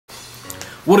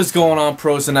What is going on,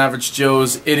 pros and average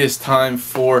Joes? It is time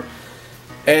for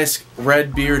Ask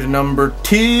RedBeard number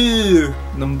two.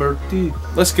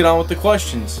 Let's get on with the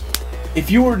questions.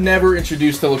 If you were never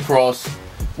introduced to lacrosse,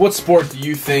 what sport do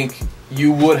you think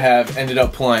you would have ended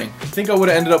up playing? I think I would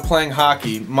have ended up playing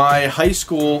hockey. My high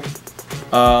school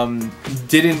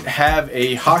didn't have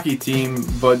a hockey team,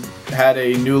 but had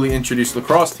a newly introduced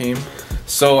lacrosse team.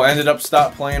 So I ended up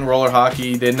stopped playing roller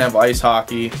hockey. They didn't have ice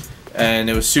hockey, and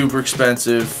it was super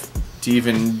expensive to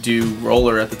even do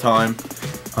roller at the time.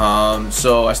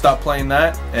 So I stopped playing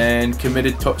that and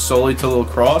committed solely to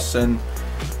lacrosse and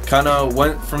kind of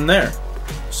went from there.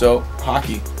 So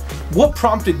hockey. What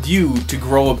prompted you to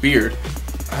grow a beard?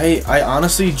 I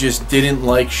honestly just didn't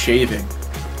like shaving.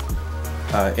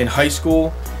 In high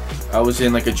school, I was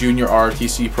in like a junior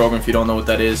ROTC program. If you don't know what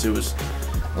that is, it was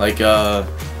like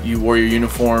you wore your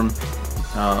uniform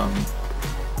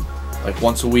like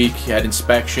once a week. You had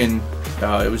inspection.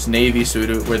 It was Navy, so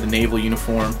we'd wear the naval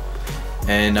uniform.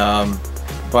 And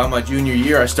by my junior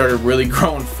year, I started really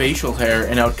growing facial hair,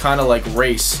 and I would kind of like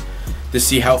race to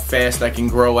see how fast I can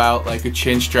grow out like a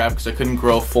chin strap, because I couldn't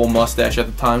grow a full mustache at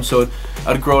the time. So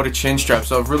I'd grow out a chin strap.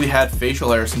 So I've really had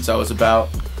facial hair since I was about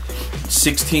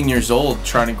 16 years old,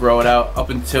 trying to grow it out up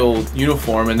until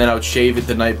uniform, and then I would shave it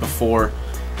the night before,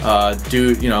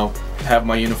 have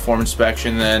my uniform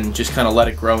inspection, and then just kind of let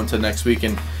it grow until next week,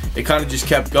 and it kind of just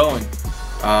kept going.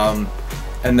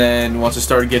 And then once I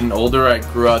started getting older, I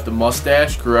grew out the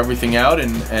mustache, grew everything out,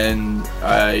 and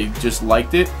I just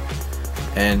liked it.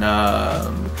 And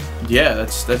yeah,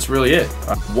 that's really it.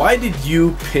 Why did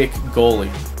you pick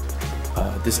goalie?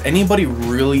 Does anybody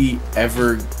really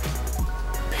ever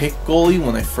pick goalie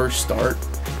when they first start?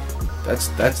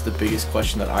 That's the biggest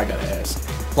question that I gotta ask.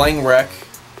 Playing rec,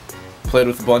 played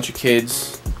with a bunch of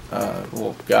kids,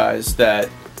 guys that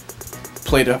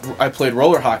I played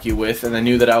roller hockey with, and they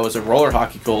knew that I was a roller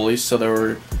hockey goalie, so they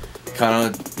were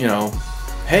kind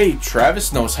of, hey,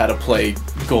 Travis knows how to play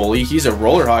goalie. He's a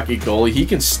roller hockey goalie. He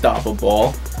can stop a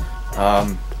ball.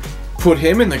 Put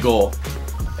him in the goal.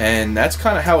 And that's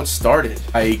kind of how it started.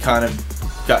 I kind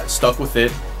of got stuck with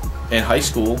it in high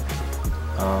school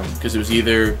because it was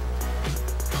either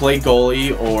play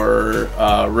goalie or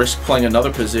risk playing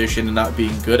another position and not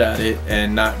being good at it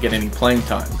and not get any playing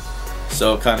time.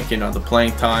 So it kind of came down to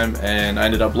playing time, and I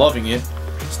ended up loving it,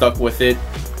 stuck with it,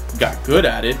 got good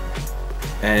at it,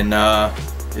 and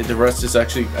the rest is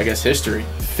actually, I guess, history.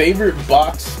 Favorite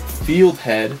box field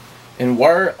head, and why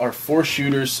are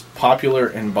 4-shooters popular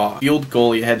in box? Field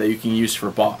goalie head that you can use for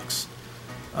box.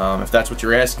 If that's what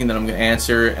you're asking, then I'm going to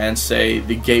answer and say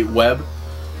the Gate Web.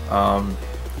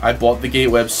 I bought the Gate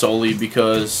Web solely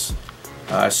because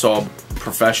I saw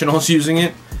professionals using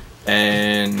it,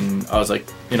 and I was like,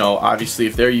 obviously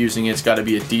if they're using it, it's got to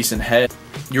be a decent head.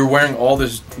 You're wearing all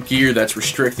this gear that's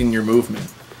restricting your movement.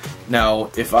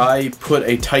 Now, if I put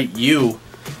a tight U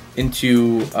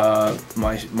into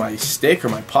my stick or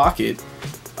my pocket,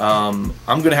 I'm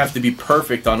gonna have to be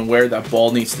perfect on where that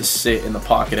ball needs to sit in the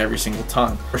pocket every single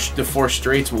time. The 4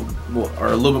 straights are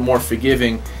a little bit more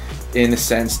forgiving in the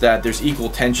sense that there's equal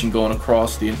tension going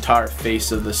across the entire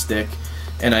face of the stick,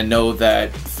 and I know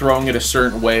that throwing it a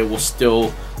certain way will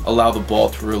still allow the ball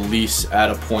to release at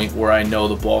a point where I know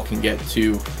the ball can get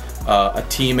to a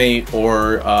teammate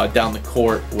or down the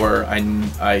court where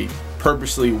I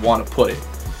purposely want to put it.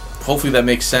 Hopefully that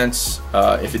makes sense.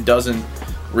 If it doesn't,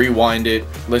 rewind it,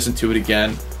 listen to it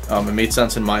again. It made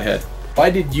sense in my head.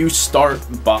 Why did you start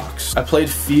box? I played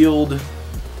field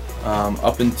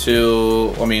up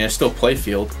until, I still play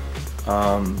field,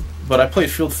 but I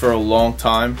played field for a long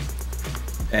time,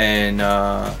 and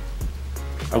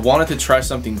I wanted to try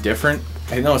something different.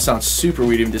 I know it sounds super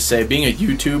weird even to say, being a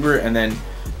YouTuber and then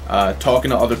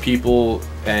talking to other people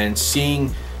and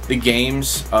seeing the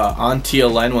games on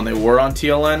TLN when they were on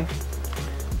TLN,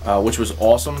 which was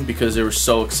awesome because they were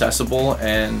so accessible,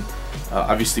 and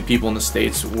obviously people in the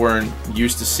States weren't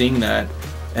used to seeing that,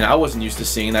 and I wasn't used to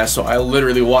seeing that, so I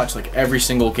literally watched like every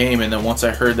single game. And then once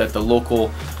I heard that the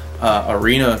local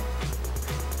arena,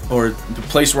 or the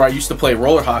place where I used to play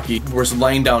roller hockey, was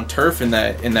laying down turf in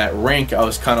that rink, I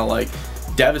was kind of like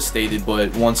devastated.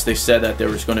 But once they said that there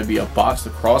was going to be a box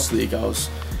lacrosse league,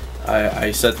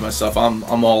 I said to myself,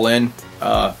 I'm all in.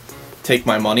 Take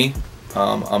my money.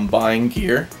 I'm buying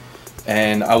gear,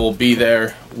 and I will be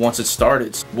there once it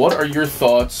started. What are your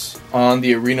thoughts on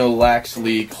the Arena Lax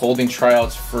League holding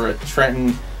tryouts for a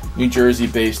Trenton, New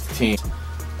Jersey-based team?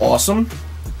 Awesome.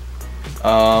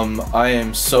 I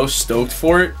am so stoked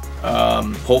for it.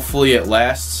 Hopefully it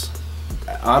lasts.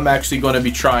 I'm actually going to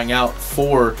be trying out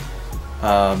for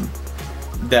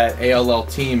that ALL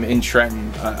team in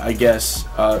Trenton, I guess,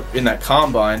 in that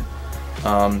combine.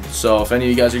 So if any of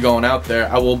you guys are going out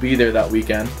there, I will be there that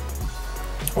weekend,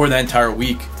 or the entire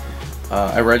week.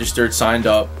 I registered, signed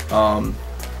up.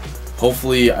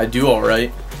 Hopefully I do all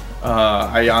right.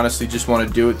 I honestly just want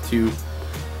to do it to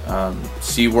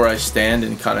see where I stand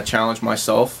and kind of challenge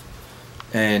myself,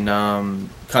 and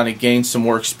kind of gain some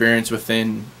more experience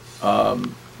within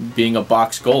being a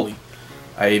box goalie.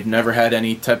 I've never had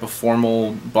any type of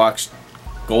formal box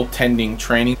goaltending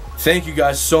training. Thank you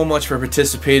guys so much for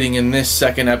participating in this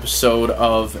second episode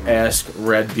of Ask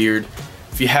RedBeard.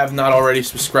 If you have not already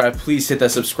subscribed, please hit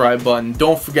that subscribe button.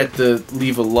 Don't forget to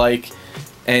leave a like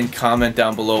and comment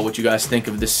down below what you guys think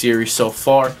of this series so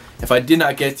far. If I did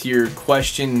not get to your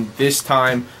question this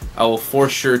time, I will for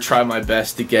sure try my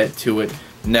best to get to it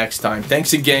next time.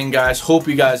 Thanks again, guys. Hope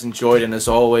you guys enjoyed, and as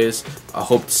always, I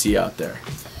hope to see you out there.